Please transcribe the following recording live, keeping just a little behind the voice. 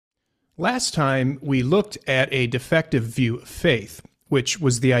Last time, we looked at a defective view of faith, which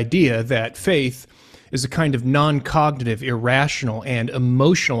was the idea that faith is a kind of noncognitive, irrational, and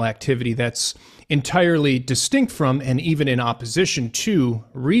emotional activity that's entirely distinct from and even in opposition to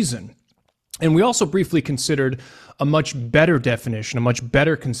reason. And we also briefly considered a much better definition, a much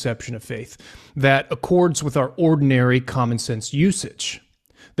better conception of faith that accords with our ordinary common sense usage,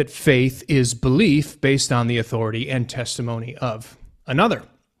 that faith is belief based on the authority and testimony of another.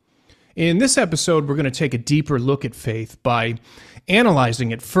 In this episode, we're going to take a deeper look at faith by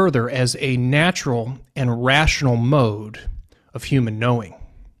analyzing it further as a natural and rational mode of human knowing.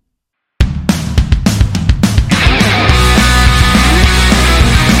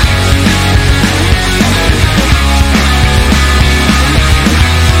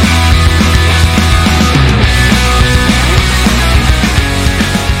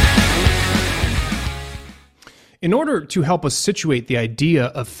 In order to help us situate the idea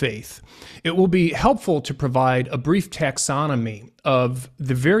of faith, it will be helpful to provide a brief taxonomy of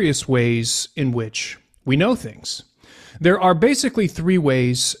the various ways in which we know things. There are basically three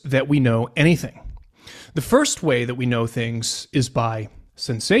ways that we know anything. The first way that we know things is by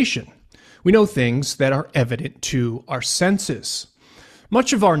sensation. We know things that are evident to our senses.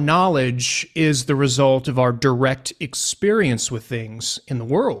 Much of our knowledge is the result of our direct experience with things in the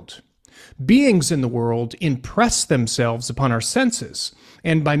world. Beings in the world impress themselves upon our senses,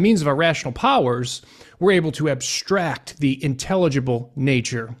 and by means of our rational powers, we're able to abstract the intelligible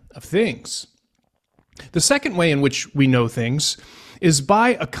nature of things. The second way in which we know things is by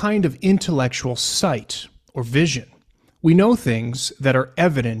a kind of intellectual sight or vision. We know things that are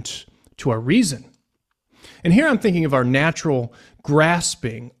evident to our reason. And here I'm thinking of our natural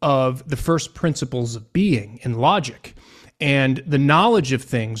grasping of the first principles of being and logic, and the knowledge of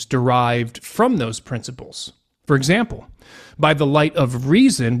things derived from those principles. For example, by the light of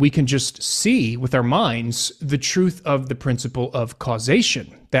reason, we can just see with our minds the truth of the principle of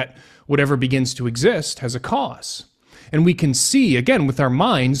causation, that whatever begins to exist has a cause. And we can see, again, with our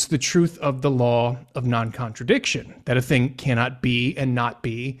minds, the truth of the law of non-contradiction, that a thing cannot be and not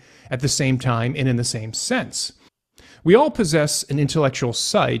be at the same time and in the same sense. We all possess an intellectual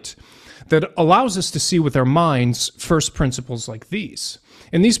sight that allows us to see with our minds first principles like these.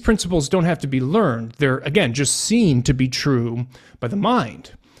 And these principles don't have to be learned. They're, again, just seen to be true by the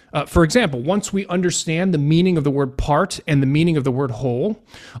mind. For example, once we understand the meaning of the word part and the meaning of the word whole,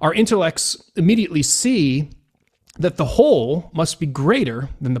 our intellects immediately see that the whole must be greater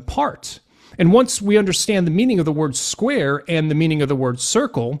than the part. And once we understand the meaning of the word square and the meaning of the word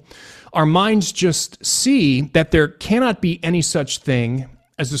circle, our minds just see that there cannot be any such thing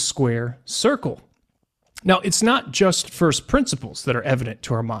as a square circle. Now, it's not just first principles that are evident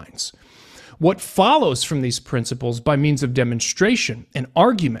to our minds. What follows from these principles by means of demonstration and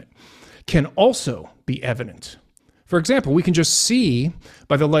argument can also be evident. For example, we can just see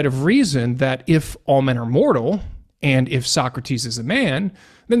by the light of reason that if all men are mortal, and if Socrates is a man,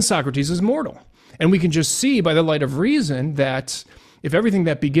 then Socrates is mortal. And we can just see by the light of reason that if everything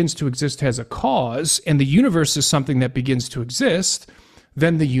that begins to exist has a cause, and the universe is something that begins to exist,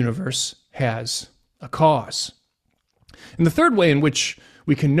 then the universe has a cause. And the third way in which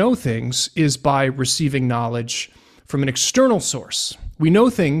we can know things is by receiving knowledge from an external source. We know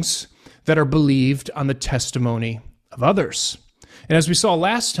things that are believed on the testimony of others. And as we saw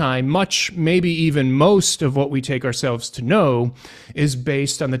last time, much, maybe even most of what we take ourselves to know is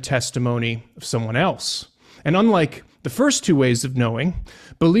based on the testimony of someone else. And unlike the first two ways of knowing,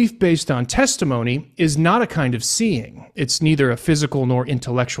 belief based on testimony is not a kind of seeing. It's neither a physical nor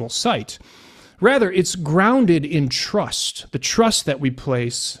intellectual sight. Rather, it's grounded in trust, the trust that we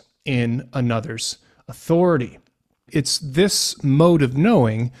place in another's authority. It's this mode of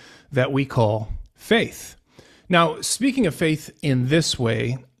knowing that we call faith. Now, speaking of faith in this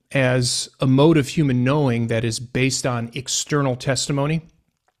way, as a mode of human knowing that is based on external testimony,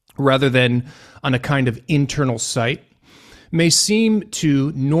 rather than on a kind of internal sight, may seem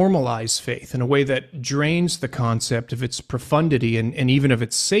to normalize faith in a way that drains the concept of its profundity and even of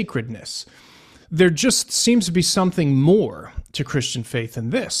its sacredness. There just seems to be something more to Christian faith than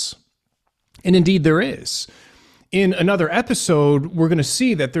this. And indeed there is. In another episode, we're going to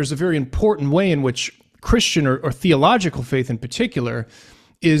see that there's a very important way in which Christian or theological faith in particular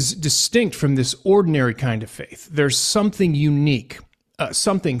is distinct from this ordinary kind of faith. There's something unique,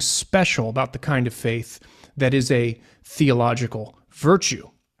 something special about the kind of faith that is a theological virtue.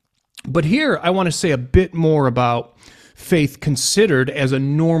 But here I want to say a bit more about faith considered as a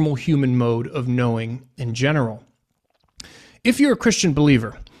normal human mode of knowing in general. If you're a Christian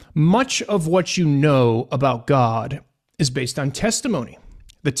believer, much of what you know about God is based on testimony.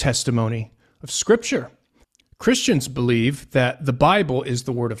 the testimony of Scripture. Christians believe that the Bible is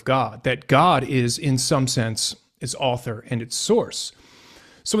the Word of God, that God is, in some sense, its author and its source.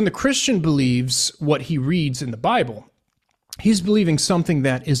 So when the Christian believes what he reads in the Bible, he's believing something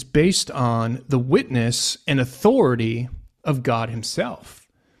that is based on the witness and authority of God himself.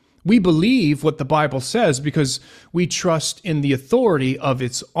 We believe what the Bible says because we trust in the authority of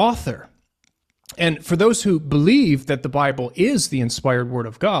its author. And for those who believe that the Bible is the inspired Word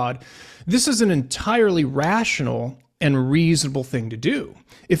of God, this is an entirely rational and reasonable thing to do.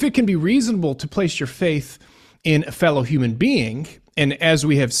 If it can be reasonable to place your faith in a fellow human being, and as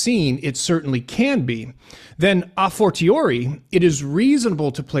we have seen, it certainly can be, then a fortiori, it is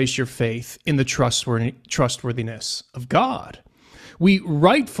reasonable to place your faith in the trustworthiness of God. We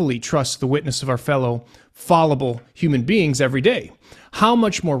rightfully trust the witness of our fellow fallible human beings every day. How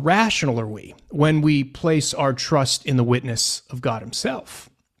much more rational are we when we place our trust in the witness of God himself?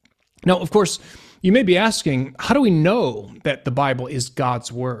 Now, of course, you may be asking, how do we know that the Bible is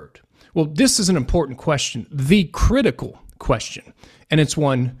God's word? Well, this is an important question, the critical question, and it's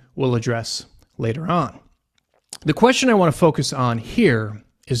one we'll address later on. The question I want to focus on here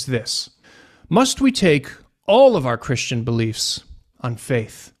is this: must we take all of our Christian beliefs on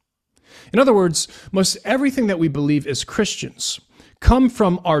faith? In other words, must everything that we believe as Christians come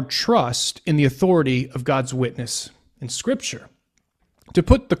from our trust in the authority of God's witness in Scripture? To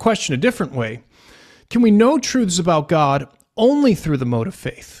put the question a different way, can we know truths about God only through the mode of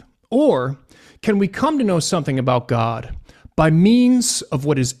faith? Or can we come to know something about God by means of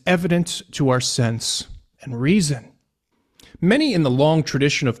what is evident to our sense and reason? Many in the long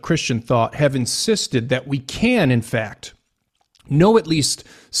tradition of Christian thought have insisted that we can, in fact, know at least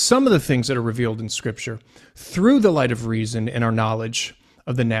some of the things that are revealed in Scripture through the light of reason and our knowledge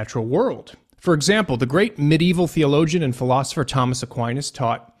of the natural world. For example, the great medieval theologian and philosopher Thomas Aquinas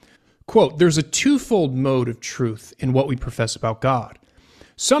taught, quote, "There's a twofold mode of truth in what we profess about God.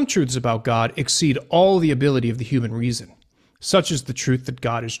 Some truths about God exceed all the ability of the human reason, such as the truth that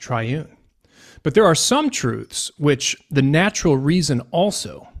God is triune. But there are some truths which the natural reason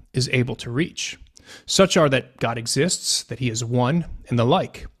also is able to reach. Such are that God exists, that he is one, and the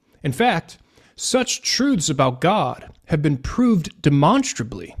like. In fact, such truths about God have been proved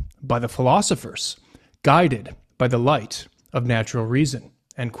demonstrably by the philosophers, guided by the light of natural reason."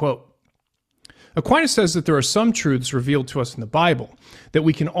 End quote. Aquinas says that there are some truths revealed to us in the Bible that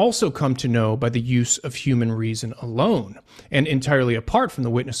we can also come to know by the use of human reason alone, and entirely apart from the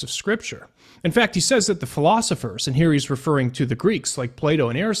witness of Scripture. In fact, he says that the philosophers, and here he's referring to the Greeks like Plato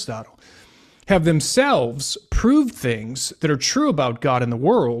and Aristotle, have themselves proved things that are true about God and the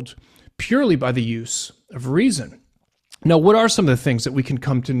world purely by the use of reason. Now, what are some of the things that we can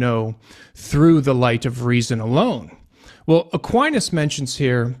come to know through the light of reason alone? Well, Aquinas mentions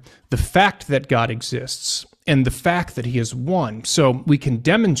here the fact that God exists and the fact that he is one. So we can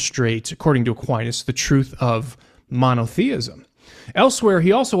demonstrate, according to Aquinas, the truth of monotheism. Elsewhere,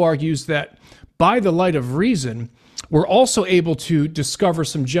 he also argues that by the light of reason, we're also able to discover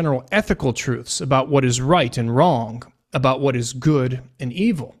some general ethical truths about what is right and wrong, about what is good and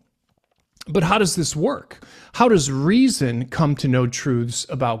evil. But how does this work? How does reason come to know truths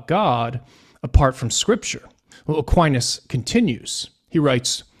about God apart from Scripture? Well, Aquinas continues. He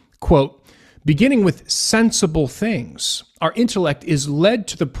writes, quote, "Beginning with sensible things, our intellect is led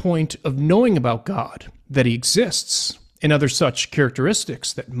to the point of knowing about God, that he exists, and other such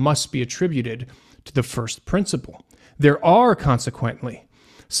characteristics that must be attributed to the first principle. There are, consequently,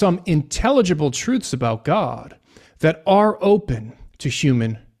 some intelligible truths about God that are open to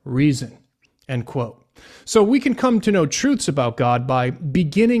human reason." End quote. So we can come to know truths about God by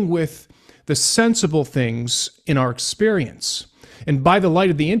beginning with the sensible things in our experience. And by the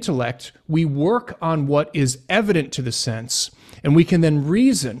light of the intellect, we work on what is evident to the sense, and we can then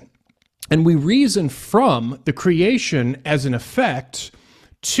reason. And we reason from the creation as an effect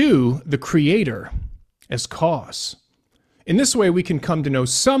to the Creator as cause. In this way, we can come to know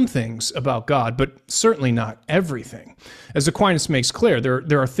some things about God, but certainly not everything. As Aquinas makes clear,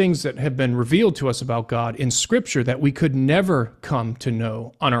 there are things that have been revealed to us about God in Scripture that we could never come to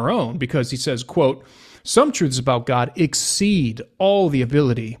know on our own, because he says, quote, "Some truths about God exceed all the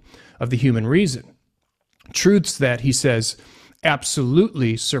ability of the human reason." Truths that, he says,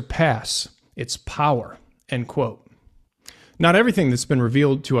 absolutely surpass its power, end quote. Not everything that's been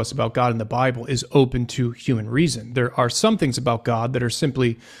revealed to us about God in the Bible is open to human reason. There are some things about God that are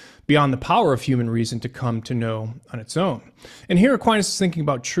simply beyond the power of human reason to come to know on its own. And here Aquinas is thinking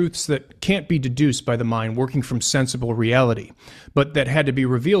about truths that can't be deduced by the mind working from sensible reality, but that had to be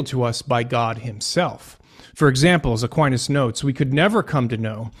revealed to us by God himself. For example, as Aquinas notes, we could never come to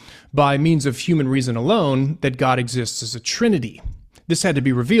know, by means of human reason alone, that God exists as a Trinity. This had to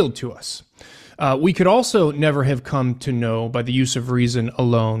be revealed to us. We could also never have come to know, by the use of reason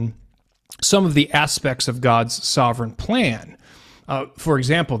alone, some of the aspects of God's sovereign plan. For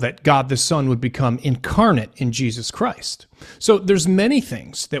example, that God the Son would become incarnate in Jesus Christ. So there's many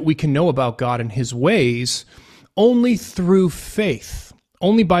things that we can know about God and his ways only through faith,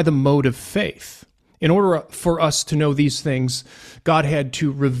 only by the mode of faith. In order for us to know these things, God had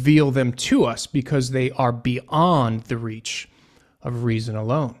to reveal them to us because they are beyond the reach of reason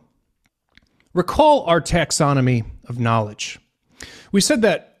alone. Recall our taxonomy of knowledge. We said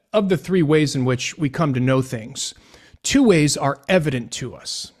that of the three ways in which we come to know things, two ways are evident to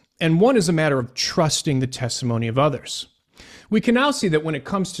us, and one is a matter of trusting the testimony of others. We can now see that when it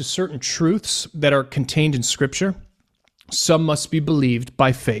comes to certain truths that are contained in Scripture, some must be believed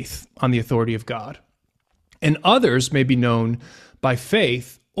by faith on the authority of God, and others may be known by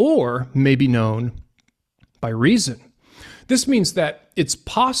faith or may be known by reason. This means that it's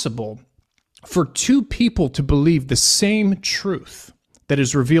possible for two people to believe the same truth that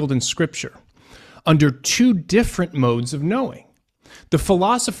is revealed in Scripture under two different modes of knowing. The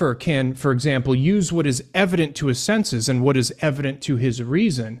philosopher can, for example, use what is evident to his senses and what is evident to his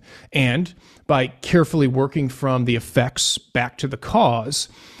reason, and by carefully working from the effects back to the cause,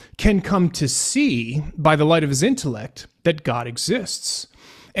 can come to see, by the light of his intellect, that God exists.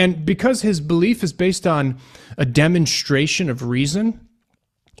 And because his belief is based on a demonstration of reason,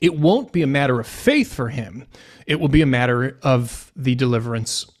 it won't be a matter of faith for him. It will be a matter of the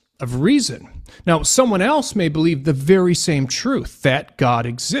deliverance of reason. Now, someone else may believe the very same truth, that God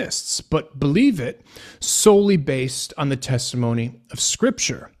exists, but believe it solely based on the testimony of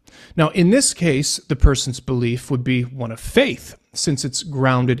Scripture. Now, in this case, the person's belief would be one of faith, since it's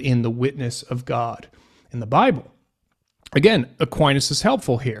grounded in the witness of God in the Bible. Again, Aquinas is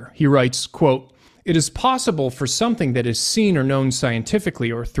helpful here. He writes, quote, "It is possible for something that is seen or known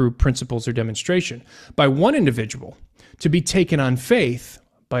scientifically or through principles or demonstration by one individual to be taken on faith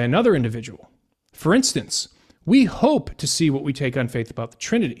by another individual. For instance, we hope to see what we take on faith about the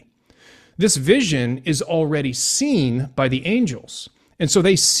Trinity. This vision is already seen by the angels, and so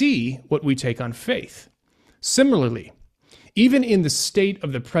they see what we take on faith. Similarly, even in the state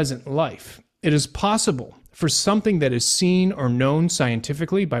of the present life, it is possible for something that is seen or known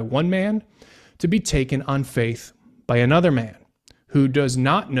scientifically by one man to be taken on faith by another man who does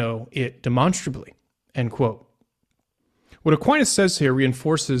not know it demonstrably." End quote. What Aquinas says here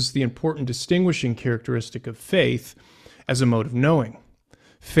reinforces the important distinguishing characteristic of faith as a mode of knowing.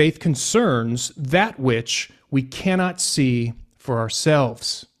 Faith concerns that which we cannot see for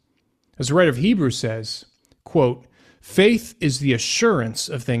ourselves. As the writer of Hebrews says, quote, "Faith is the assurance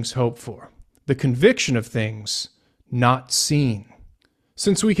of things hoped for, the conviction of things not seen."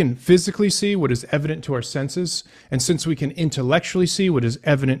 Since we can physically see what is evident to our senses, and since we can intellectually see what is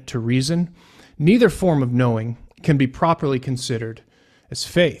evident to reason, neither form of knowing can be properly considered as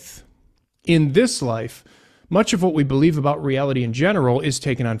faith. In this life, much of what we believe about reality in general is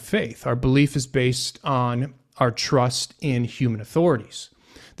taken on faith. Our belief is based on our trust in human authorities.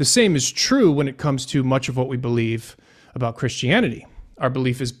 The same is true when it comes to much of what we believe about Christianity. Our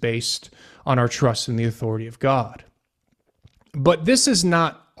belief is based on our trust in the authority of God. But this is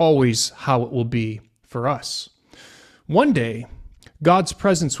not always how it will be for us. One day, God's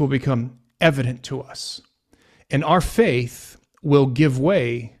presence will become evident to us, and our faith will give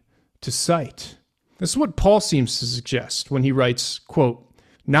way to sight. This is what Paul seems to suggest when he writes, quote,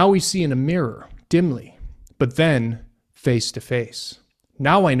 "Now we see in a mirror, dimly, but then face to face.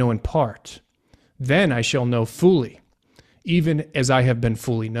 Now I know in part, then I shall know fully, even as I have been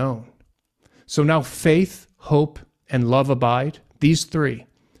fully known. So now faith, hope, and love abide, these three,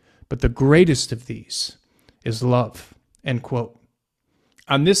 but the greatest of these is love." End quote.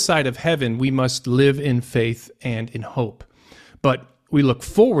 On this side of heaven, we must live in faith and in hope. But we look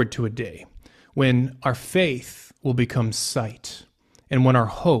forward to a day when our faith will become sight and when our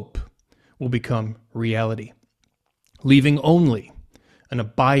hope will become reality, leaving only an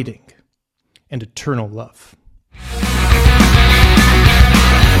abiding and eternal love.